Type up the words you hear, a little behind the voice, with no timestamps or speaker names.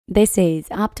This is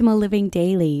Optimal Living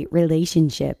Daily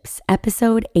Relationships,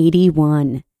 episode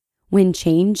 81. When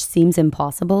change seems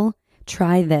impossible,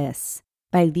 try this,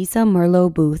 by Lisa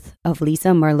Merlo-Booth of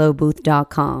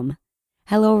lisamerlobooth.com.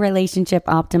 Hello, relationship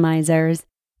optimizers.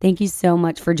 Thank you so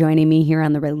much for joining me here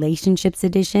on the relationships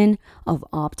edition of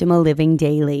Optimal Living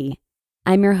Daily.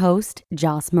 I'm your host,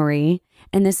 Joss Marie,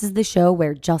 and this is the show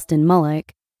where Justin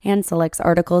Mullick hand selects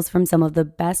articles from some of the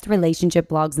best relationship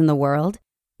blogs in the world,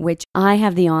 which I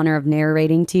have the honor of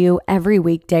narrating to you every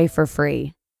weekday for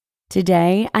free.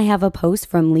 Today, I have a post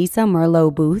from Lisa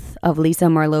Merlo-Booth of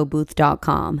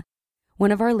lisamerlobooth.com.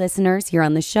 One of our listeners here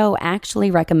on the show actually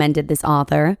recommended this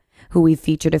author, who we've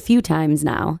featured a few times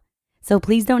now. So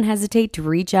please don't hesitate to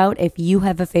reach out if you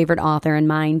have a favorite author in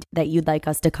mind that you'd like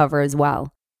us to cover as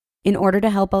well. In order to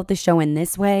help out the show in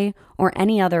this way or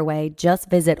any other way, just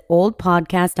visit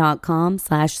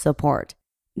oldpodcast.com/support.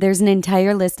 There's an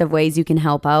entire list of ways you can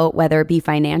help out, whether it be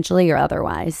financially or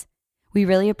otherwise. We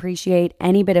really appreciate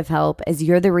any bit of help, as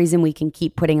you're the reason we can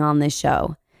keep putting on this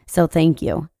show. So thank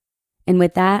you. And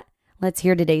with that, let's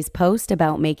hear today's post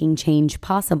about making change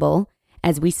possible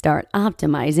as we start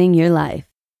optimizing your life.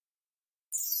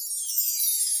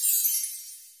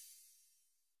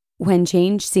 When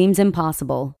change seems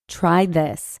impossible, try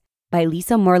this, by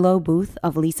Lisa Merlo-Booth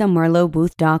of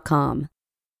lisamerlobooth.com.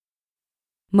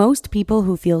 Most people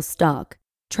who feel stuck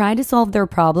try to solve their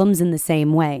problems in the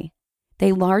same way.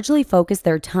 They largely focus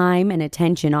their time and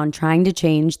attention on trying to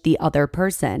change the other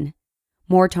person.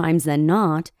 More times than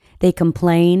not, they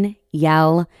complain,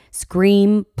 yell,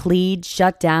 scream, plead,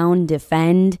 shut down,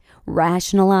 defend,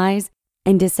 rationalize,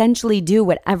 and essentially do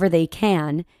whatever they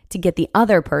can to get the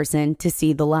other person to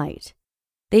see the light.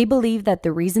 They believe that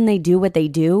the reason they do what they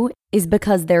do is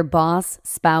because their boss,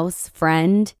 spouse,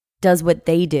 friend does what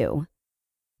they do.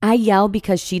 I yell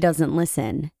because she doesn't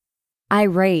listen. I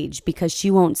rage because she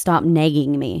won't stop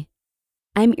nagging me.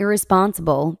 I'm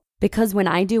irresponsible because when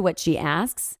I do what she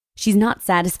asks, she's not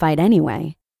satisfied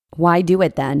anyway. Why do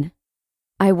it then?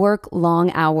 I work long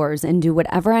hours and do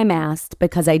whatever I'm asked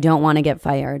because I don't want to get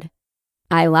fired.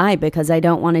 I lie because I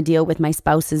don't want to deal with my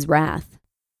spouse's wrath.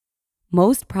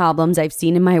 Most problems I've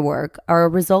seen in my work are a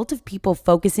result of people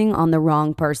focusing on the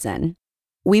wrong person.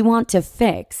 We want to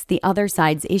fix the other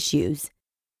side's issues.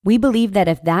 We believe that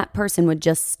if that person would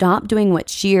just stop doing what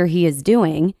she or he is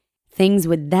doing, things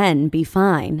would then be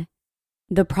fine.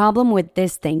 The problem with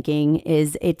this thinking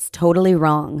is it's totally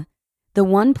wrong. The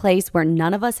one place where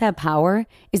none of us have power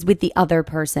is with the other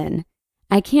person.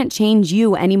 I can't change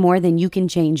you any more than you can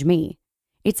change me.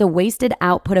 It's a wasted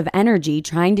output of energy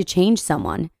trying to change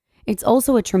someone. It's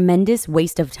also a tremendous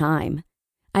waste of time.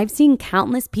 I've seen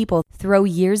countless people throw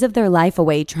years of their life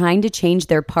away trying to change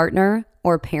their partner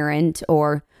or parent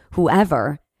or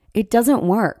whoever. It doesn't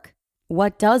work.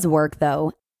 What does work,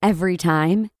 though, every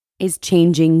time, is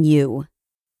changing you.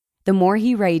 The more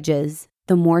he rages,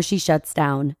 the more she shuts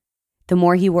down. The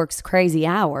more he works crazy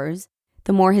hours,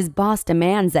 the more his boss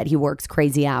demands that he works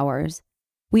crazy hours.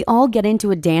 We all get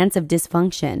into a dance of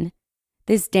dysfunction.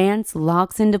 This dance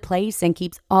locks into place and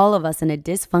keeps all of us in a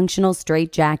dysfunctional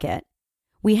straitjacket.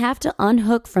 We have to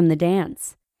unhook from the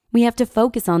dance. We have to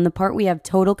focus on the part we have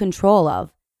total control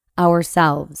of,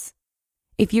 ourselves.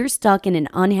 If you're stuck in an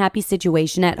unhappy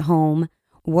situation at home,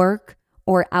 work,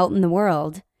 or out in the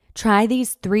world, try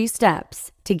these 3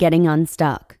 steps to getting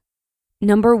unstuck.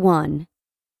 Number 1,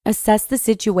 assess the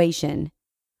situation.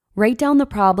 Write down the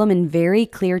problem in very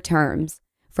clear terms.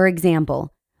 For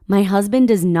example, my husband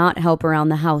does not help around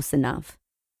the house enough.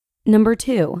 Number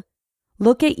 2,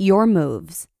 look at your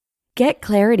moves. Get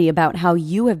clarity about how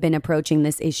you have been approaching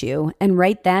this issue and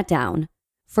write that down.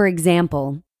 For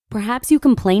example, perhaps you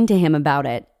complain to him about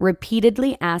it,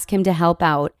 repeatedly ask him to help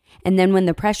out, and then when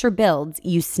the pressure builds,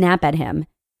 you snap at him.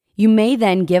 You may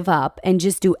then give up and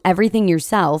just do everything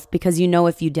yourself because you know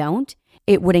if you don't,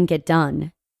 it wouldn't get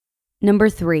done. Number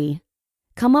 3,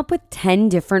 come up with 10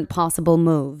 different possible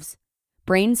moves.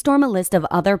 Brainstorm a list of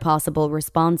other possible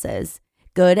responses,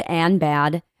 good and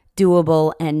bad,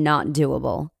 doable and not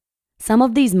doable. Some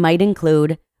of these might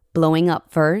include blowing up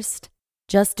first,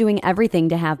 just doing everything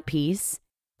to have peace,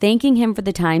 thanking him for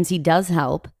the times he does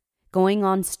help, going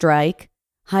on strike,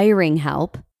 hiring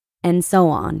help, and so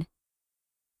on.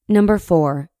 Number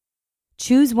 4,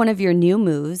 choose one of your new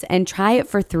moves and try it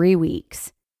for 3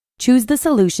 weeks. Choose the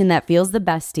solution that feels the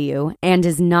best to you and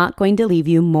is not going to leave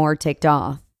you more ticked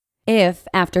off. If,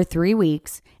 after 3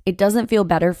 weeks, it doesn't feel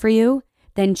better for you,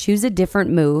 then choose a different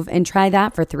move and try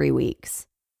that for 3 weeks.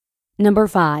 Number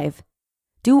 5,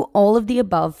 do all of the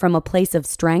above from a place of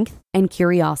strength and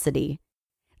curiosity.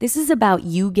 This is about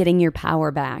you getting your power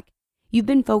back. You've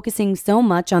been focusing so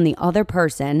much on the other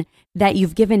person that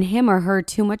you've given him or her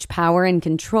too much power and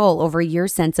control over your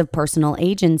sense of personal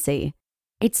agency.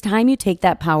 It's time you take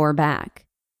that power back.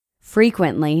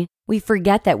 Frequently, we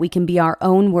forget that we can be our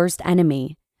own worst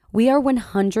enemy. We are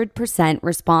 100%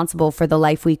 responsible for the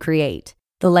life we create,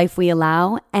 the life we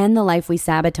allow, and the life we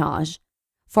sabotage.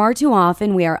 Far too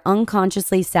often, we are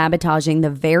unconsciously sabotaging the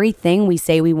very thing we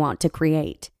say we want to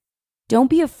create. Don't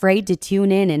be afraid to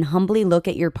tune in and humbly look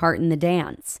at your part in the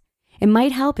dance. It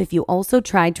might help if you also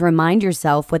tried to remind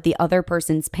yourself what the other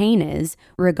person's pain is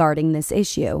regarding this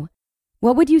issue.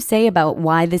 What would you say about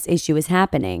why this issue is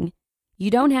happening?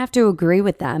 You don't have to agree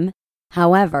with them.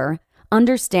 However,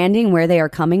 understanding where they are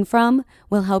coming from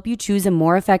will help you choose a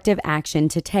more effective action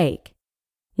to take.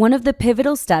 One of the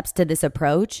pivotal steps to this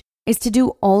approach is to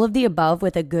do all of the above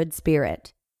with a good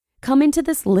spirit. Come into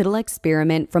this little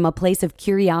experiment from a place of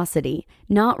curiosity,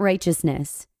 not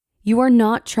righteousness. You are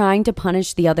not trying to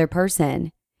punish the other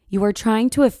person. You are trying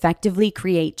to effectively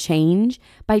create change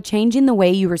by changing the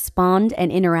way you respond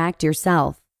and interact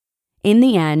yourself. In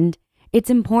the end,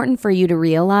 it's important for you to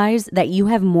realize that you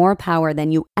have more power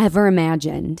than you ever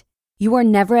imagined. You are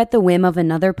never at the whim of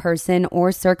another person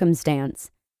or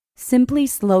circumstance. Simply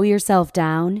slow yourself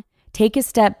down. Take a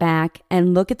step back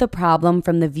and look at the problem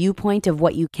from the viewpoint of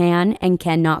what you can and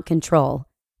cannot control.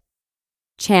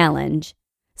 Challenge.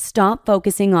 Stop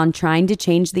focusing on trying to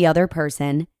change the other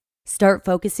person. Start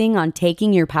focusing on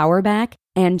taking your power back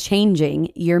and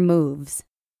changing your moves.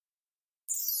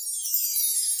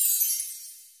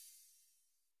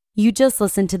 You just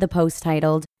listened to the post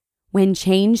titled, "When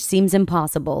Change Seems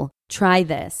Impossible, Try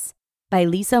This," by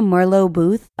Lisa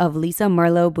Merlo-Booth of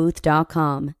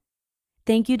lisamerlobooth.com.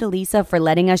 Thank you to Lisa for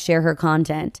letting us share her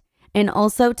content, and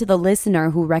also to the listener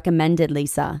who recommended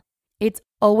Lisa. It's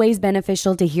always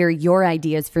beneficial to hear your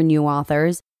ideas for new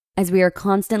authors, as we are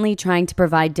constantly trying to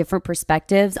provide different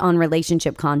perspectives on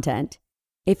relationship content.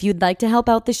 If you'd like to help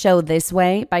out the show this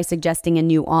way by suggesting a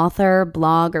new author,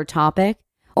 blog, or topic,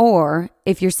 or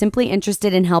if you're simply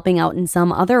interested in helping out in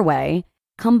some other way,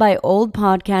 come by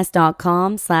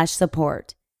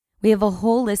oldpodcast.com/support. We have a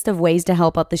whole list of ways to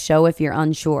help out the show if you're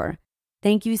unsure.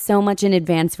 Thank you so much in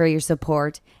advance for your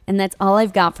support, and that's all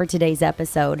I've got for today's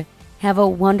episode. Have a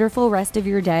wonderful rest of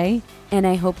your day, and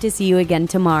I hope to see you again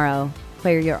tomorrow,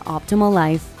 where your optimal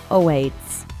life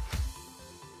awaits.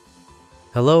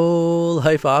 Hello,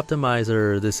 Life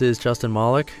Optimizer. This is Justin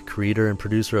Malik, creator and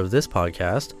producer of this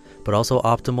podcast, but also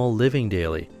Optimal Living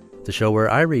Daily, the show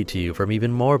where I read to you from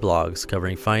even more blogs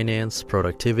covering finance,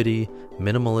 productivity,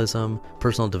 minimalism,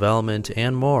 personal development,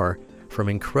 and more, from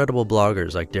incredible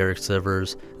bloggers like Derek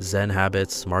Sivers, Zen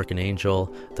Habits, Mark and Angel,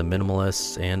 The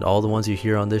Minimalists, and all the ones you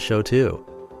hear on this show too.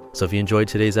 So if you enjoyed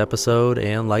today's episode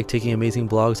and like taking amazing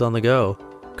blogs on the go,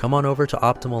 come on over to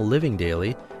Optimal Living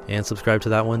Daily and subscribe to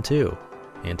that one too.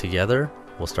 And together,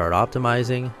 we'll start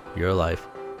optimizing your life.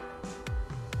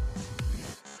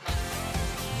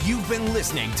 You've been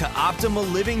listening to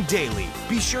Optimal Living Daily.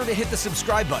 Be sure to hit the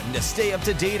subscribe button to stay up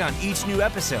to date on each new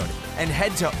episode, and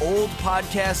head to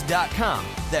oldpodcast.com,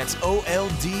 that's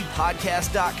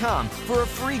OLDpodcast.com, for a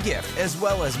free gift as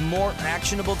well as more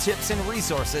actionable tips and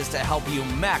resources to help you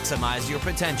maximize your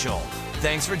potential.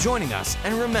 Thanks for joining us,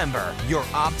 and remember, your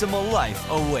optimal life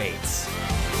awaits.